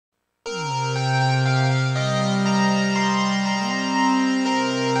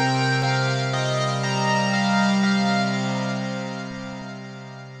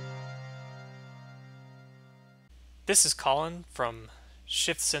This is Colin from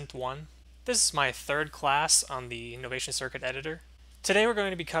Shift Synth 1. This is my third class on the Novation Circuit Editor. Today we're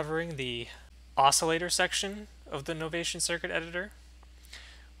going to be covering the oscillator section of the Novation Circuit Editor.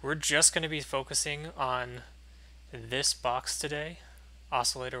 We're just going to be focusing on this box today,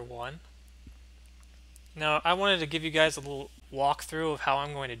 Oscillator 1. Now I wanted to give you guys a little walkthrough of how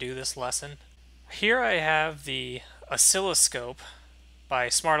I'm going to do this lesson. Here I have the oscilloscope by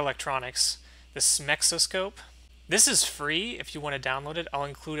Smart Electronics, the Smexoscope. This is free if you want to download it. I'll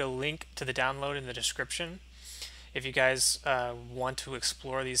include a link to the download in the description if you guys want to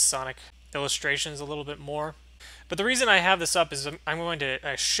explore these sonic illustrations a little bit more. But the reason I have this up is I'm going to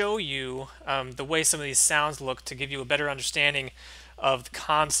show you the way some of these sounds look to give you a better understanding of the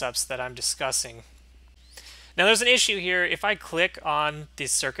concepts that I'm discussing. Now there's an issue here. If I click on the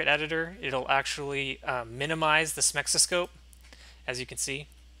circuit editor, it'll actually minimize the Smexoscope, as you can see.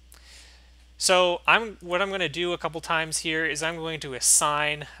 So what I'm going to do a couple times here is I'm going to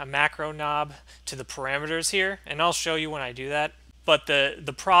assign a macro knob to the parameters here, and I'll show you when I do that. But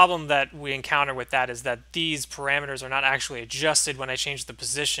the problem that we encounter with that is that these parameters are not actually adjusted when I change the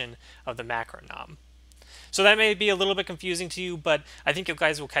position of the macro knob. So that may be a little bit confusing to you, but I think you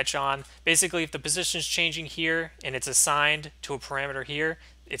guys will catch on. Basically, if the position is changing here and it's assigned to a parameter here,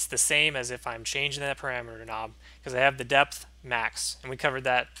 it's the same as if I'm changing that parameter knob because I have the depth max, and we covered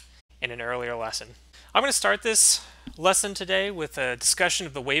that in an earlier lesson. I'm going to start this lesson today with a discussion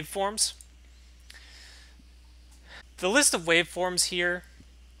of the waveforms. The list of waveforms here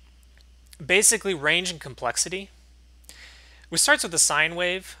basically range in complexity. We start with the sine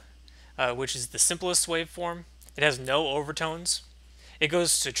wave, which is the simplest waveform. It has no overtones. It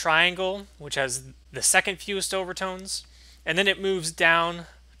goes to triangle, which has the second fewest overtones, and then it moves down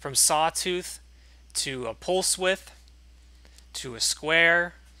from sawtooth to a pulse width to a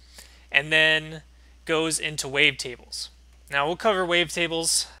square, and then goes into wavetables. Now we'll cover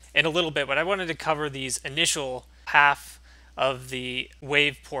wavetables in a little bit, but I wanted to cover these initial half of the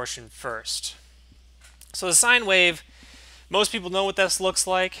wave portion first. So the sine wave, most people know what this looks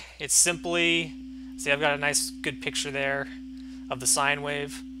like. It's simply, see, I've got a nice good picture there of the sine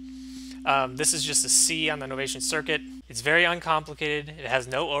wave. This is just a C on the Novation circuit. It's very uncomplicated. It has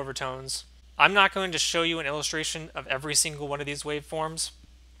no overtones. I'm not going to show you an illustration of every single one of these waveforms,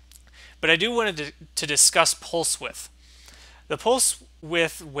 but I do want to discuss pulse width. The pulse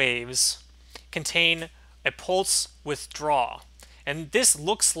width waves contain a pulse withdraw, and this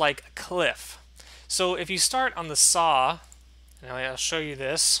looks like a cliff. So if you start on the saw, and I'll show you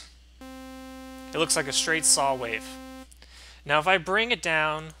this, it looks like a straight saw wave. Now if I bring it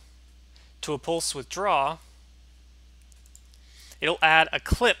down to a pulse withdraw, it'll add a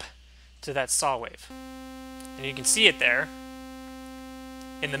clip to that saw wave. And you can see it there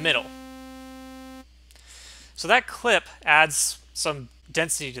in the middle. So that clip adds some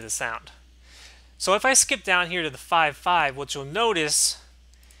density to the sound. So if I skip down here to the 5.5, what you'll notice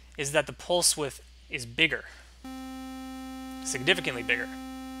is that the pulse width is bigger, significantly bigger.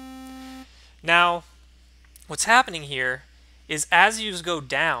 Now, what's happening here is as you go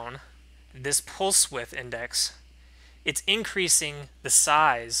down this pulse width index, it's increasing the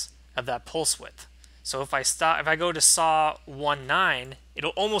size of that pulse width. So if I go to saw 1.9,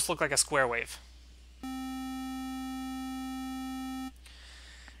 it'll almost look like a square wave.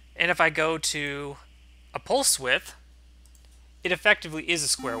 And if I go to a pulse width, it effectively is a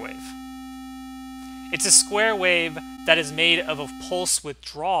square wave. It's a square wave that is made of a pulse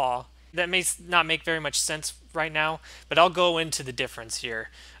withdrawal. That may not make very much sense right now, but I'll go into the difference here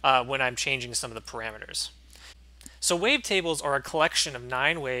when I'm changing some of the parameters. So wavetables are a collection of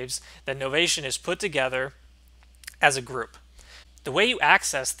 9 waves that Novation has put together as a group. The way you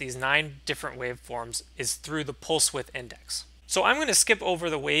access these 9 different waveforms is through the pulse width index. So I'm going to skip over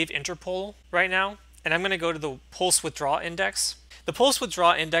the wave interpol right now, and I'm going to go to the pulse withdraw index. The pulse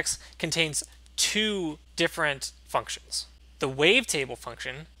withdraw index contains 2 different functions. The wavetable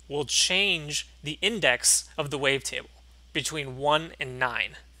function will change the index of the wavetable between 1 and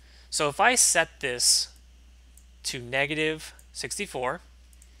 9. So if I set this to -64,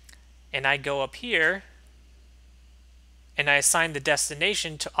 and I go up here, and I assign the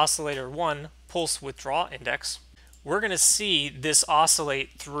destination to oscillator 1 pulse withdraw index, we're going to see this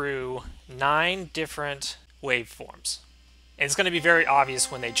oscillate through 9 different waveforms. And it's going to be very obvious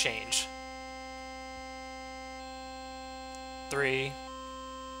when they change. 3,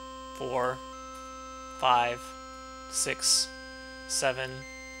 4, 5, 6, 7,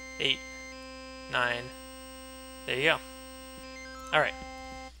 8, 9. There you go. Alright.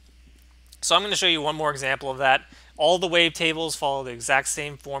 So I'm going to show you one more example of that. All the wavetables follow the exact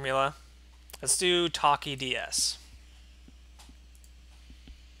same formula. Let's do Talkie DS.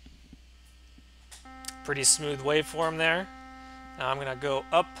 Pretty smooth waveform there. Now I'm going to go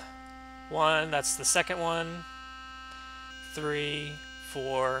up 1, that's the second one, 3,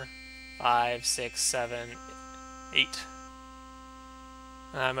 4, 5, 6, 7, 8.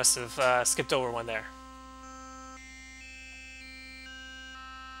 I must have skipped over one there.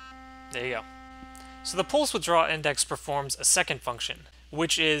 There you go. So the pulse withdrawal index performs a second function,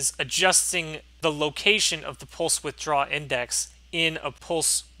 which is adjusting the location of the pulse withdrawal index in a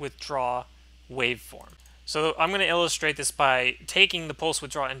pulse withdrawal waveform. So I'm going to illustrate this by taking the pulse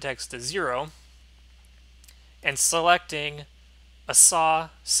withdrawal index to 0 and selecting a SAW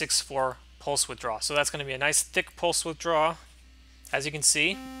 6/4 pulse withdrawal. So that's going to be a nice thick pulse withdrawal, as you can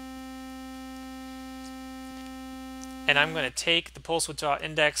see. And I'm going to take the pulse withdrawal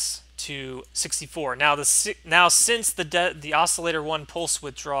index to 64. Now, since the oscillator 1 pulse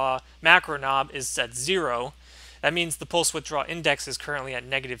withdrawal macro knob is at 0, that means the pulse withdrawal index is currently at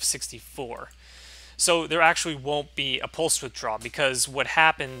 -64. So there actually won't be a pulse withdrawal, because what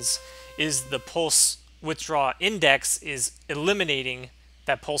happens is the pulse withdrawal index is eliminating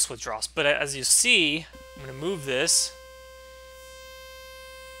that pulse withdrawal. But as you see, I'm going to move this.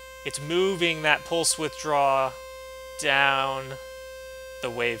 It's moving that pulse withdrawal down the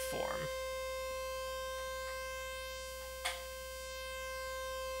waveform.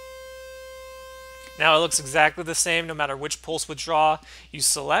 Now it looks exactly the same no matter which pulse withdrawal you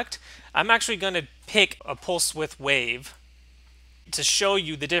select. I'm actually going to pick a pulse width wave to show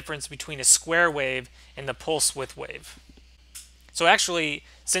you the difference between a square wave and the pulse width wave. So actually,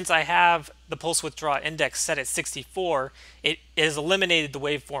 since I have the pulse withdrawal index set at 64, it has eliminated the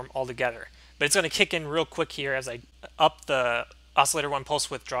waveform altogether. But it's going to kick in real quick here as I up the oscillator 1 pulse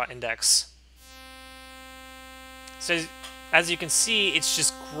withdrawal index. So as you can see, it's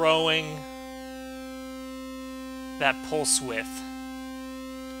just growing that pulse width.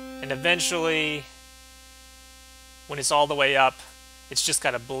 And eventually, when it's all the way up, it's just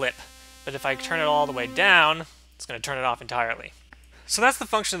got a blip. But if I turn it all the way down, it's going to turn it off entirely. So that's the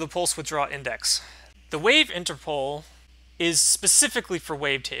function of the pulse withdrawal index. The wave interpol is specifically for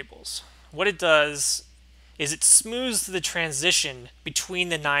wavetables. What it does is it smooths the transition between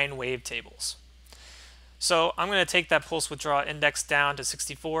the 9 wavetables. So I'm going to take that pulse withdrawal index down to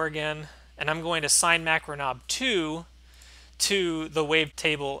 64 again, and I'm going to assign macro knob 2 to the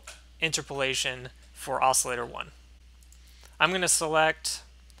wavetable interpolation for oscillator 1. I'm going to select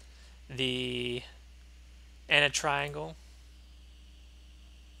the triangle.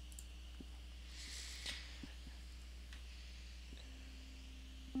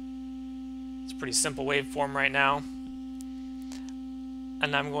 It's a pretty simple waveform right now.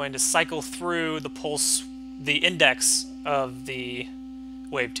 And I'm going to cycle through the index of the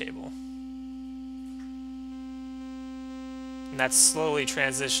wavetable. And that's slowly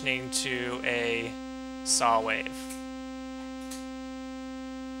transitioning to a SAW wave.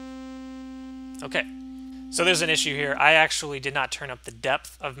 Okay, so there's an issue here. I actually did not turn up the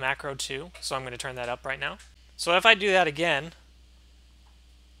depth of macro 2, so I'm going to turn that up right now. So if I do that again,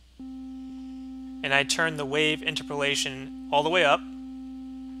 and I turn the wave interpolation all the way up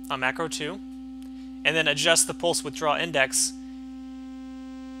on macro 2, and then adjust the pulse withdrawal index,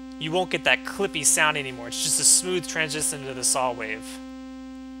 you won't get that clippy sound anymore. It's just a smooth transition to the SAW wave.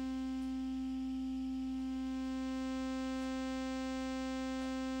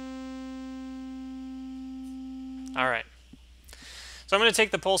 Alright, so I'm going to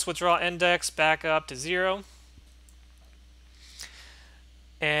take the pulse withdrawal index back up to 0,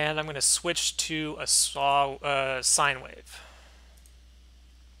 and I'm going to switch to a sine wave.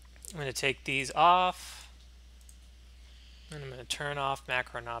 I'm going to take these off, and I'm going to turn off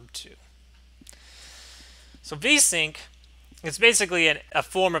macro knob 2. So VSync is basically a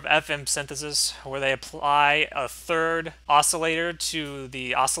form of FM synthesis where they apply a third oscillator to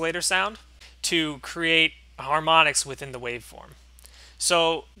the oscillator sound to create harmonics within the waveform.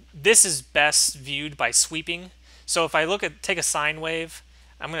 So this is best viewed by sweeping. So if I take a sine wave,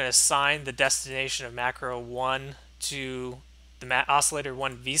 I'm going to assign the destination of macro 1 to the oscillator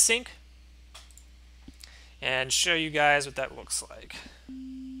 1 VSync and show you guys what that looks like.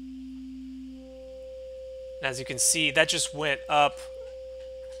 And as you can see, that just went up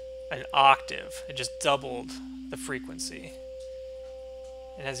an octave. It just doubled the frequency.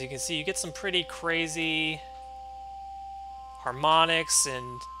 And as you can see, you get some pretty crazy harmonics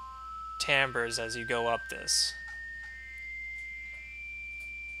and timbres as you go up this.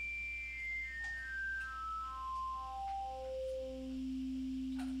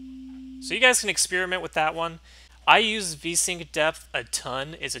 So you guys can experiment with that one. I use VSync depth a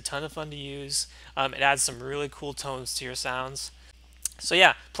ton. It's a ton of fun to use. It adds some really cool tones to your sounds. So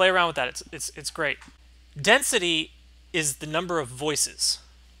yeah, play around with that. It's great. Density is the number of voices.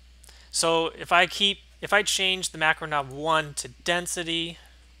 So if I change the macro knob 1 to density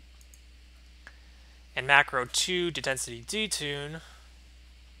and macro 2 to density detune,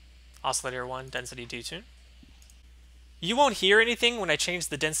 oscillator 1 density detune, you won't hear anything when I change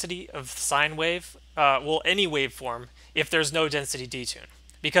the density of sine wave, well, any waveform, if there's no density detune,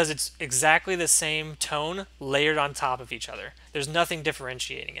 because it's exactly the same tone layered on top of each other. There's nothing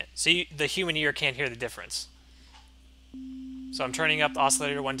differentiating it, so the human ear can't hear the difference. So I'm turning up the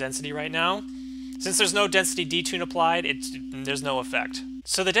oscillator 1 density right now. Since there's no density detune applied, there's no effect.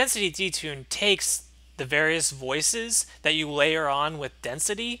 So the density detune takes the various voices that you layer on with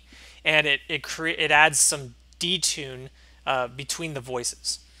density, and it adds some detune between the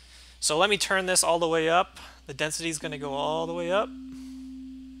voices. So let me turn this all the way up. The density is going to go all the way up,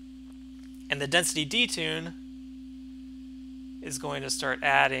 and the density detune is going to start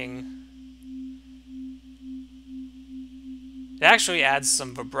adding. It actually adds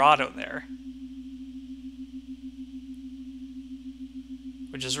some vibrato there,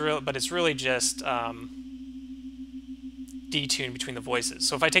 which is real, but it's really just detune between the voices.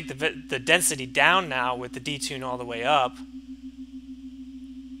 So if I take the density down now with the detune all the way up,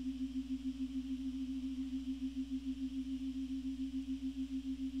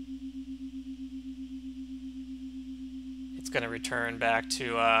 it's going to return back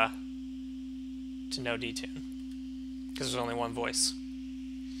to no detune because there's only one voice.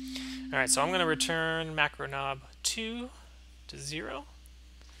 All right, so I'm going to return macro knob 2 to 0.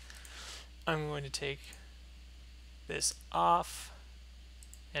 I'm going to take this off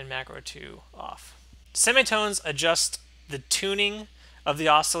and macro 2 off. Semitones adjust the tuning of the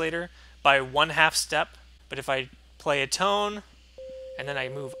oscillator by 1/2 step, but if I play a tone and then I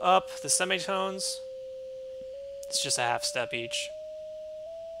move up the semitones, it's just a 1/2 step each.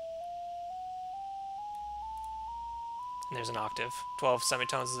 And there's an octave. 12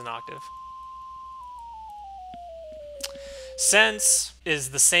 semitones is an octave. Sense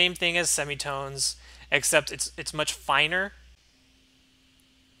is the same thing as semitones, except it's much finer.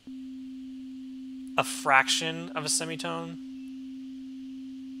 A fraction of a semitone.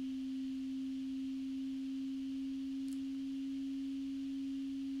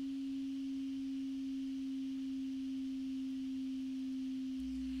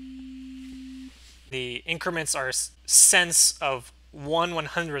 The increments are cents of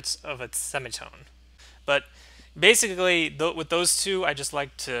 1/100th of a semitone. But basically, with those two, I just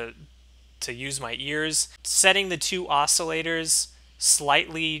like to use my ears. Setting the two oscillators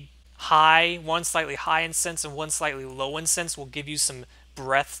slightly high, one slightly high in sense and one slightly low in sense, will give you some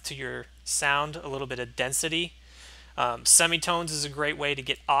breadth to your sound, a little bit of density. Semitones is a great way to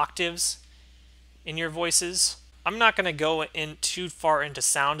get octaves in your voices. I'm not going to go in too far into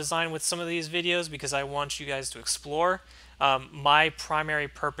sound design with some of these videos because I want you guys to explore. My primary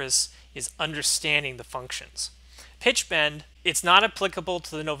purpose is understanding the functions. Pitch bend, it's not applicable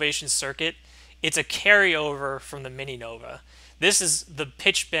to the Novation circuit. It's a carryover from the Mini Nova. This is the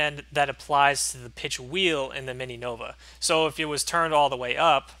pitch bend that applies to the pitch wheel in the Mini Nova. So if it was turned all the way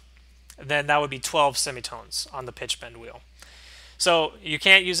up, then that would be 12 semitones on the pitch bend wheel. So you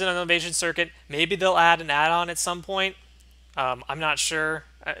can't use it on the Novation circuit. Maybe they'll add an add-on at some point. I'm not sure.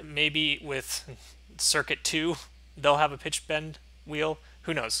 Maybe with circuit 2, they'll have a pitch bend wheel.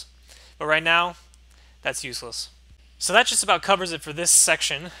 Who knows? But right now, that's useless. So that just about covers it for this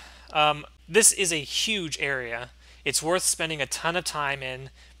section. This is a huge area. It's worth spending a ton of time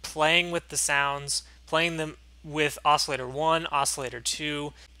in, playing with the sounds, playing them with oscillator 1, oscillator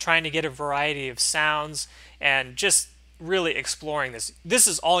 2, trying to get a variety of sounds, and just really exploring this. This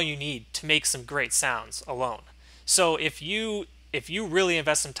is all you need to make some great sounds alone. So if you really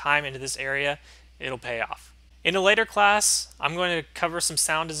invest some time into this area, it'll pay off. In a later class, I'm going to cover some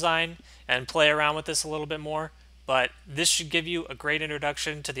sound design and play around with this a little bit more, but this should give you a great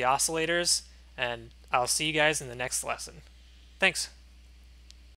introduction to the oscillators, and I'll see you guys in the next lesson. Thanks.